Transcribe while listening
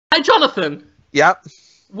Hey, Jonathan. Yep.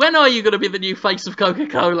 When are you going to be the new face of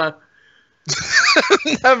Coca-Cola?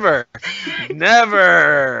 Never.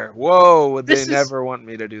 Never. Whoa, would they This is- never want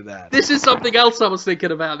me to do that? This is something else I was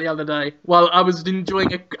thinking about the other day while I was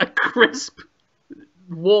enjoying a crisp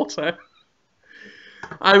water.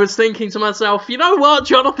 I was thinking to myself, you know what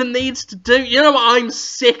Jonathan needs to do? You know what I'm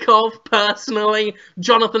sick of, personally?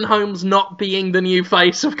 Jonathan Holmes not being the new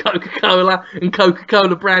face of Coca-Cola and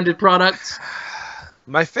Coca-Cola branded products.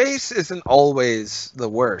 My face isn't always the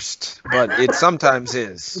worst, but it sometimes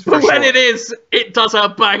is. But when sure. it is, it does a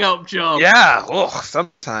bang-up job. Yeah,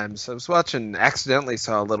 sometimes. I was accidentally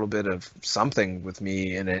saw a little bit of something with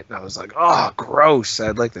me in it, and I was like, oh, gross. I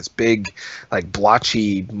had like this big, like,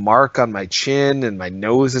 blotchy mark on my chin, and my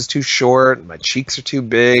nose is too short, and my cheeks are too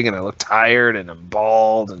big, and I look tired, and I'm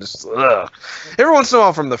bald, and just, ugh. Every once in a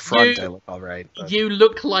while from the front, I look all right. But... You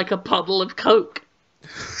look like a puddle of Coke.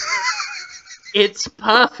 It's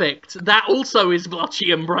perfect. That also is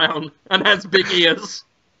blotchy and brown and has big ears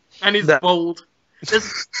and is bald.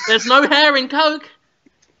 There's no hair in Coke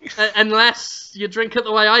unless you drink it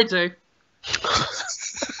the way I do.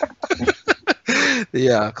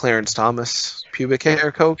 The Clarence Thomas pubic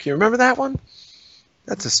hair Coke. You remember that one?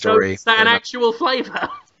 That's a story. So is that an actual flavour?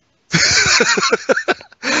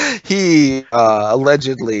 He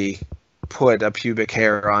allegedly put a pubic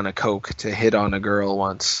hair on a Coke to hit on a girl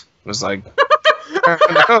once. It was like...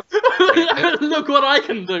 Look what I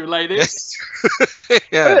can do, ladies.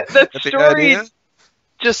 Yeah, that story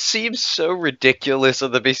just seems so ridiculous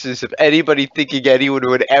on the basis of anybody thinking anyone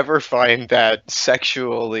would ever find that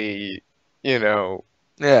sexually,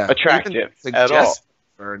 attractive at all.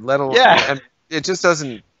 Or let alone, and it just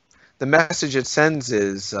doesn't. The message it sends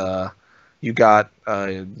is, you got,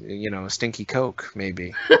 a stinky Coke,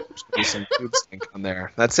 maybe. There's some food stink on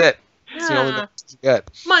there. That's it. It's the only message you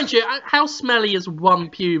get. Mind you, how smelly is one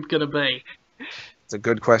pube gonna be? It's a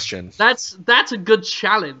good question. That's a good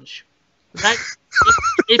challenge.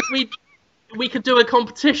 If we could do a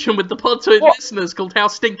competition with the Podtoid listeners called "How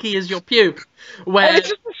Stinky Is Your Pube?" where it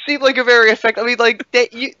doesn't seem like a very effective. I mean, like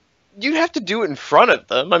you'd have to do it in front of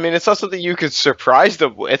them. I mean, it's not something you could surprise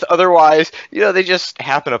them with. Otherwise, they just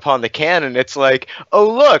happen upon the can, and it's like, oh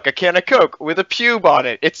look, a can of Coke with a pube on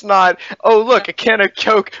it. It's not, oh look, a can of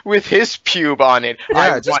Coke with his pube on it.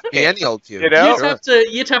 Yeah, just any old pube.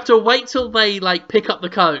 You'd have to wait till they pick up the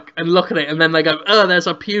Coke and look at it, and then they go, oh, there's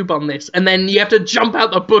a pube on this, and then you have to jump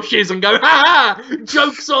out the bushes and go, ha ha,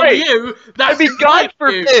 joke's on you. That's God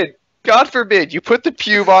forbid. God forbid, you put the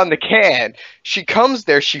pube on the can, she comes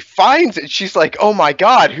there, she finds it, she's like, oh my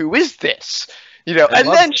god, who is this? And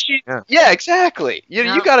then exactly.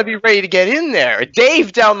 You gotta be ready to get in there.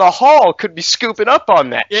 Dave down the hall could be scooping up on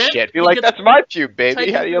that shit. Be like, that's my pube,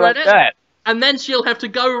 baby, how do you like that? And then she'll have to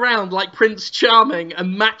go around like Prince Charming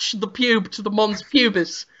and match the pube to the mons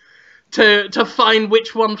pubis to find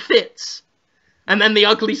which one fits. And then the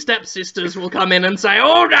ugly stepsisters will come in and say,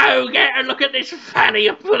 oh no, get a look at this fanny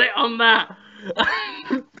and put it on that.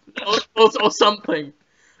 or something.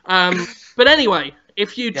 But anyway,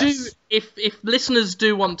 if you do, if listeners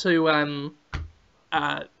do want to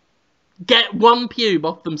get one pube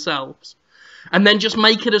off themselves and then just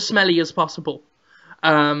make it as smelly as possible,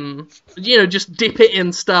 just dip it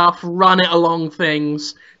in stuff, run it along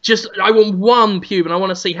things. I want one pube and I want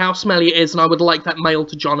to see how smelly it is, and I would like that mailed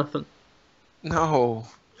to Jonathan. No.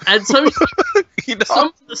 And so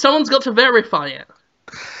someone's got to verify it.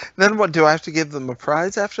 Then what, do I have to give them a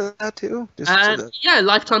prize after that too?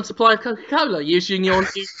 Lifetime supply of Coca-Cola using your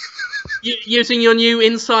new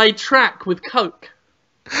inside track with Coke.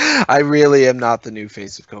 I really am not the new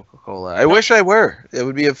face of Coca-Cola. I wish I were. It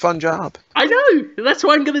would be a fun job. I know. That's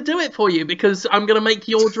why I'm going to do it for you, because I'm going to make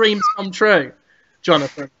your dreams come true,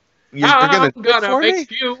 Jonathan. I'm gonna make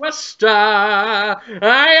you a star.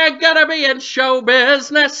 I ain't gonna be in show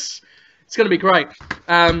business. It's gonna be great.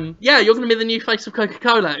 You're gonna be the new face of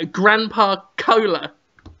Coca-Cola, Grandpa Cola.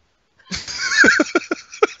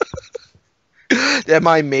 Am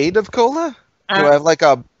I made of cola? Do I have like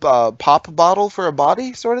a pop bottle for a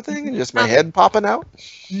body sort of thing, and just my head popping out?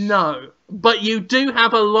 No, but you do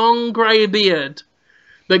have a long grey beard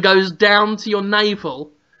that goes down to your navel.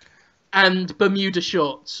 And Bermuda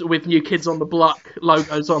shorts with New Kids on the Block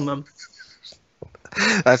logos on them.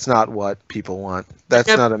 That's not what people want. That's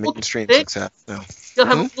not a mainstream success. No. You'll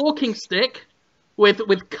have a walking stick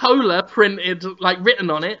with cola printed, written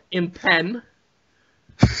on it in pen.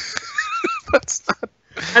 That's not.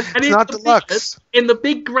 And it's not deluxe. In the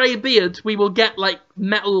big grey beard, we will get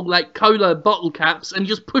metal cola bottle caps and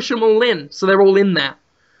just push them all in, so they're all in there.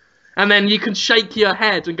 And then you can shake your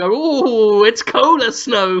head and go, "Ooh, it's cola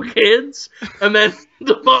snow, kids!" And then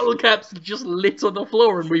The bottle caps just litter the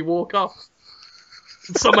floor and we walk off.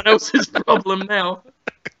 It's someone else's problem now.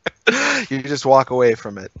 You just walk away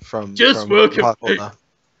from it. Walk away.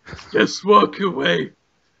 Just walk away.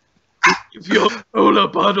 Give your cola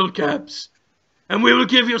bottle caps, and we will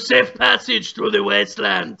give you safe passage through the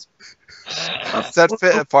wasteland. Is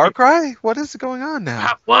that Far Cry? What is going on now?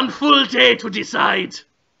 Have one full day to decide.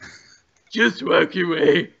 Just walk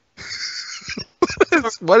away.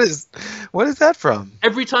 What is that from?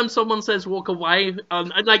 Every time someone says walk away,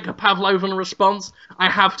 like a Pavlovian response, I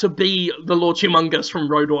have to be the Lord Humongous from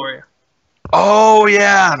Road Warrior. Oh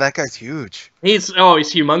yeah, that guy's huge. He's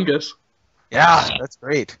humongous. Yeah, that's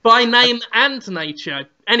great. By name and nature.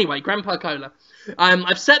 Anyway, Grandpa Cola.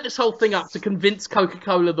 I've set this whole thing up to convince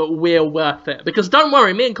Coca-Cola that we're worth it. Because don't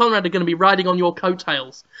worry, me and Conrad are going to be riding on your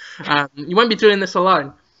coattails. You won't be doing this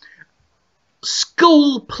alone.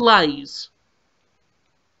 School plays.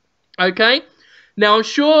 Okay? Now, I'm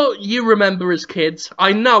sure you remember as kids.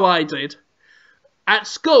 I know I did. At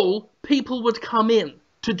school, people would come in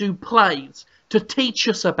to do plays to teach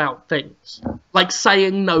us about things. Like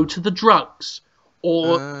saying no to the drugs.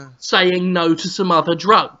 Or saying no to some other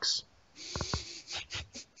drugs.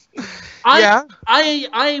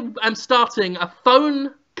 I am starting a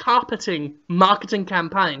phone carpeting marketing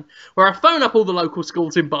campaign where I phone up all the local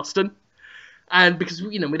schools in Boston. And because,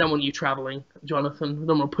 we don't want you travelling, Jonathan. We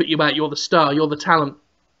don't want to put you out. You're the star. You're the talent.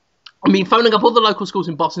 I mean, phoning up all the local schools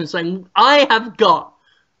in Boston and saying, I have got,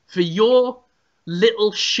 for your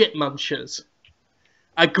little shit munchers,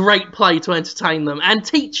 a great play to entertain them and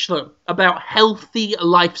teach them about healthy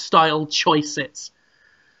lifestyle choices.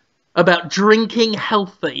 About drinking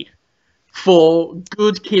healthy for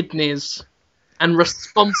good kidneys and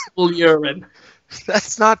responsible urine.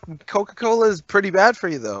 That's not... Coca-Cola is pretty bad for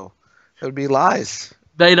you, though. It would be lies.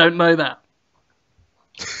 They don't know that.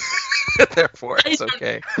 Therefore, it's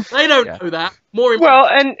okay. They don't know that. Well,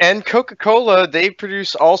 and Coca-Cola, they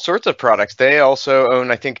produce all sorts of products. They also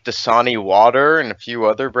own, I think, Dasani water and a few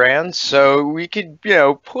other brands. So we could,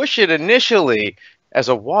 push it initially as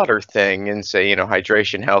a water thing and say,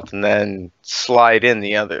 hydration, health, and then slide in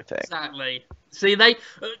the other thing. Exactly. See,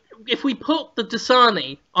 if we put the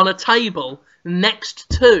Dasani on a table next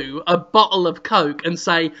to a bottle of Coke and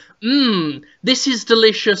say, this is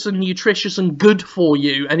delicious and nutritious and good for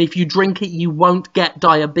you, and if you drink it, you won't get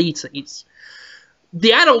diabetes.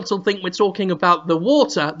 The adults will think we're talking about the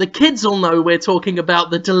water. The kids will know we're talking about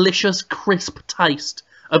the delicious, crisp taste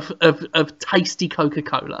of tasty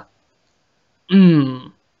Coca-Cola.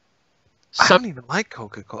 I don't even like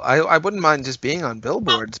Coca-Cola. I wouldn't mind just being on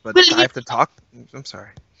billboards, but I have to talk... I'm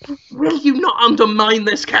sorry. Will you not undermine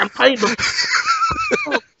this campaign?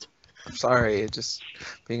 I'm sorry, just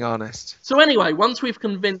being honest. So anyway, once we've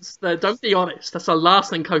convinced... don't be honest, that's the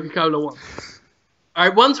last thing Coca-Cola wants.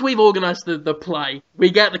 Alright, once we've organised the play,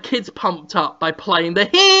 we get the kids pumped up by playing the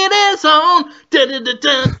Heat is on!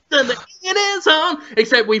 Da-da-da-da, the Heat is on!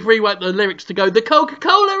 Except we've reworked the lyrics to go, the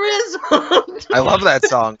Coca-Cola is on! I love that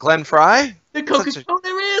song. Glenn Fry? The Coca-Cola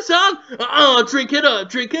is on! Oh, drink it up,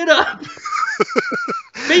 drink it up!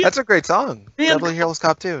 That's a great song. Beverly Hills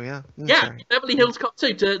Cop 2, yeah. Yeah, sorry. Beverly Hills Cop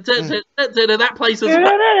 2. That plays as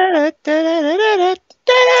well.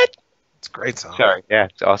 It's a great song. Sorry, yeah,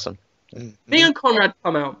 it's awesome. Me and Conrad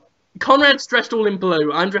come out. Conrad's dressed all in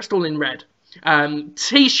blue. I'm dressed all in red.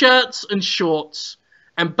 T-shirts and shorts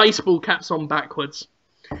and baseball caps on backwards.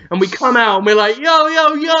 And we come out and we're like, yo,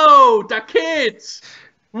 yo, yo, the kids.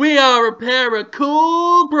 We are a pair of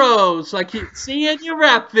cool bros like you see in your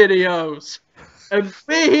rap videos. And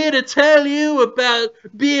we're here to tell you about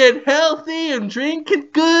being healthy and drinking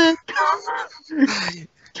good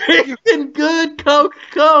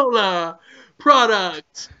Coca-Cola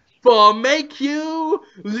products. For make you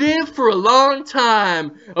live for a long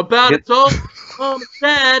time. About adult mom and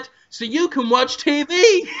dad, so you can watch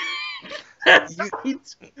TV.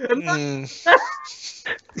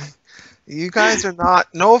 You guys are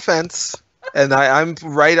not, no offense, and I'm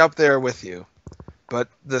right up there with you, but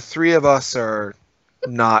the three of us are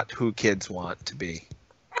not who kids want to be.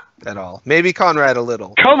 At all. Maybe Conrad a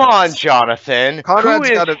little. Come on, Jonathan. Conrad's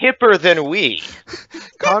who is hipper than we?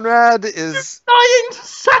 Conrad is... dying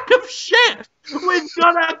sack of shit! We've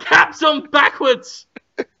got our caps on backwards!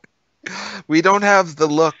 We don't have the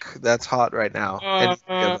look that's hot right now. Any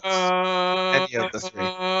of the three.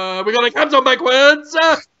 We got our caps on backwards!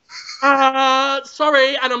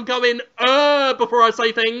 Sorry, and I'm going, before I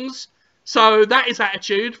say things. So that is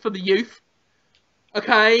attitude for the youth.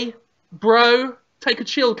 Okay, bro. Take a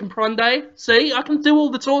chill, comprende? See, I can do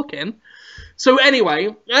all the talking. So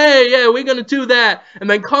anyway, hey, yeah, we're going to do that. And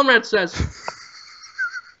then Conrad says,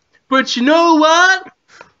 But you know what?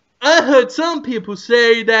 I heard some people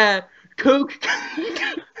say that Coca-Cola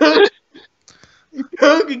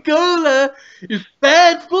is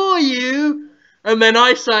bad for you. And then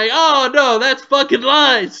I say, oh no, that's fucking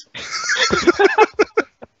lies.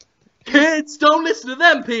 Kids, don't listen to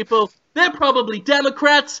them people. They're probably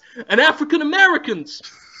Democrats and African Americans.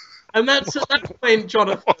 And that's when,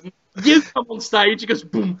 Jonathan, you come on stage, he goes,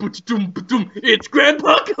 boom, boom, boom, it's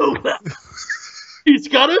Grandpa Cola. He's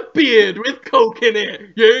got a beard with Coke in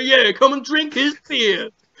it. Yeah, come and drink his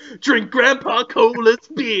beard. Drink Grandpa Cola's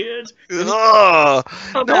beard. No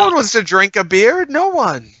one wants to drink a beard. No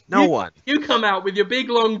one. You come out with your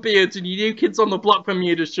big long beards and your New Kids on the Block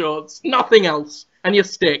Bermuda shorts. Nothing else. And your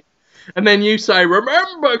stick. And then you say,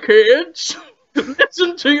 remember, kids,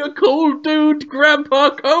 listen to your cool dude,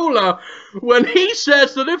 Grandpa Cola, when he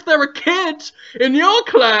says that if there are kids in your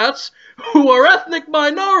class who are ethnic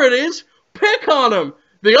minorities, pick on them.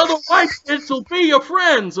 The other white kids will be your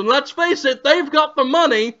friends, and let's face it, they've got the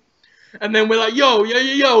money. And then we're like, yo,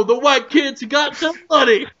 the white kids got some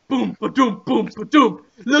money. Boom, ba-doom, boom, ba-doom.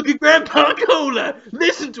 Look at Grandpa Cola.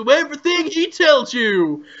 Listen to everything he tells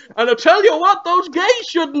you. And I'll tell you what, those gays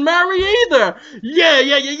shouldn't marry either.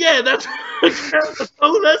 Yeah, that's what Grandpa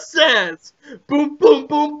Cola says. Boom, boom,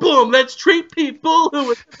 boom, boom. Let's treat people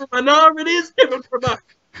who are different minorities different from us.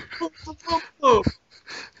 Boom, boom, boom, boom.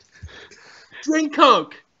 Drink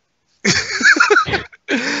Coke.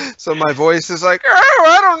 So my voice is like, oh,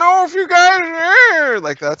 I don't know if you guys are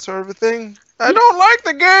like that sort of a thing. I don't like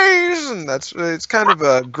the gays, and it's kind of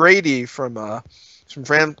a Grady from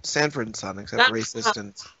Sanford and Son, except racist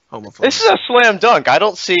and homophobic. This is a slam dunk. I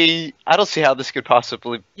don't see how this could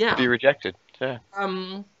possibly be rejected. Yeah.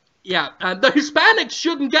 The Hispanics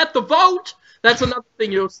shouldn't get the vote. That's another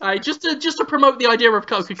thing you'll say, just to promote the idea of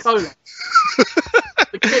Coca-Cola.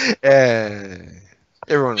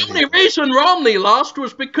 Everyone. The only reason Romney lost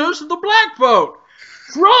was because of the black vote.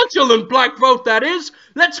 Fraudulent black vote, that is.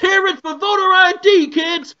 Let's hear it for voter ID,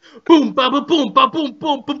 kids. Boom, ba ba boom, ba boom,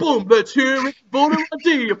 boom, ba boom. Let's hear it for voter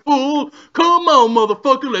ID, you fool. Come on,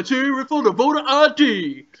 motherfucker, let's hear it for the voter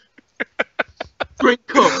ID. Drink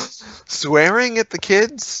Coke. Swearing at the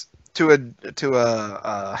kids to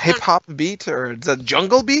a hip hop beat, or is that a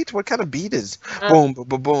jungle beat? What kind of beat is boom, boom,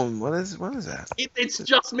 boom, boom? What is that? It's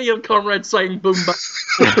just me and Conrad saying boom, ba.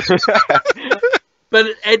 But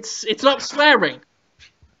it's not swearing.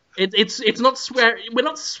 It's not swearing. We're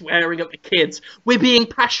not swearing at the kids. We're being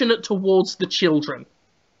passionate towards the children.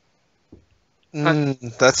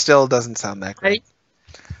 That still doesn't sound that great.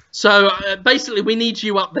 So basically, we need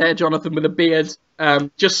you up there, Jonathan, with a beard,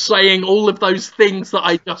 just saying all of those things that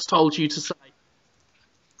I just told you to say.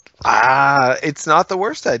 It's not the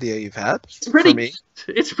worst idea you've had.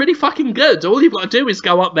 It's pretty fucking good. All you've got to do is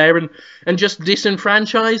go up there and just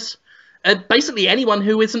disenfranchise basically anyone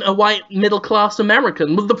who isn't a white middle-class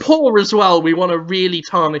American. The poor as well. We want to really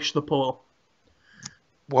tarnish the poor.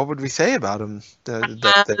 What would we say about them?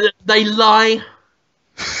 They lie.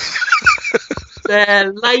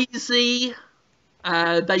 They're lazy.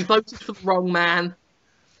 They voted for the wrong man.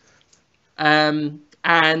 And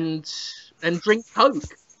drink Coke.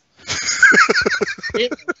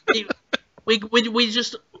 We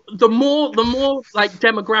just the more like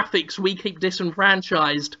demographics we keep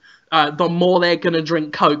disenfranchised, the more they're gonna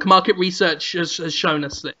drink Coke. Market research has shown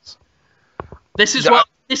us this. This is what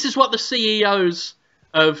the CEOs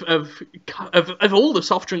of all the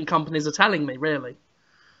soft drink companies are telling me. Really,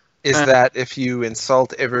 is that if you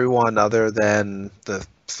insult everyone other than the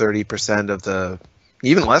 30% of the,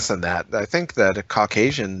 even less than that, I think that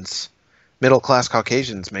Caucasians, middle-class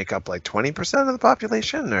Caucasians, make up like 20% of the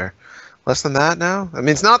population, or less than that now? I mean,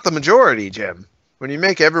 it's not the majority, Jim. When you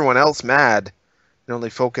make everyone else mad, you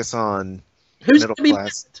only focus on middle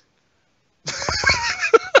class.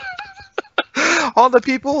 All the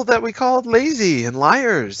people that we called lazy and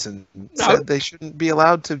liars and said they shouldn't be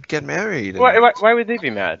allowed to get married. Why would they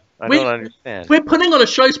be mad? I don't understand. We're putting on a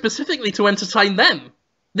show specifically to entertain them.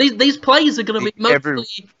 These plays are going to be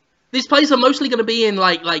mostly. These plays are mostly going to be in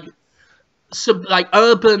like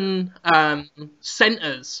urban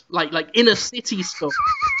centers, like inner city stuff.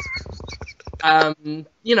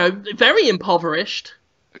 Very impoverished.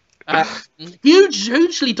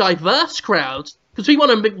 Hugely diverse crowds. Because we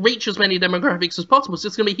want to reach as many demographics as possible, so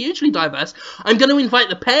it's going to be hugely diverse. I'm going to invite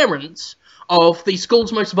the parents of the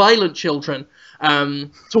school's most violent children to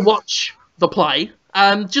watch the play,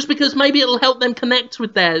 just because maybe it'll help them connect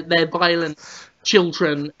with their violent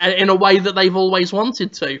children in a way that they've always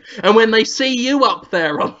wanted to. And when they see you up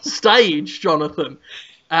there on stage, Jonathan,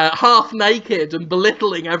 half naked and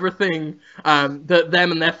belittling everything that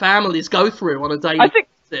them and their families go through on a daily basis.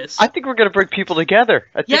 this. I think we're gonna bring people together.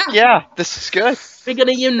 I think, yeah, this is good. We're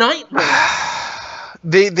gonna unite them.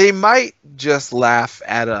 They might just laugh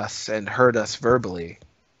at us and hurt us verbally,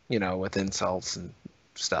 with insults and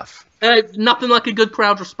stuff. Nothing like a good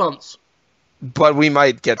crowd response. But we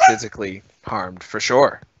might get physically harmed for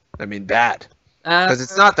sure. I mean, bad. Because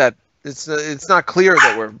it's not that it's not clear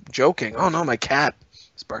that we're joking. Oh no, my cat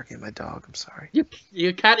is barking at my dog. I'm sorry.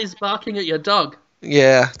 Your cat is barking at your dog.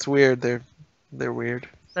 Yeah, it's weird. They're weird.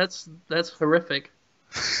 That's horrific.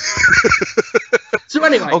 So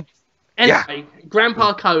anyway,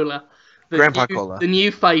 Grandpa Cola. Cola. The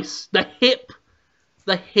new face. The hip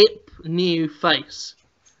new face.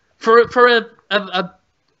 For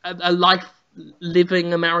a life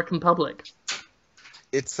living American public.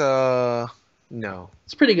 It's no.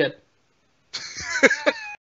 It's pretty good.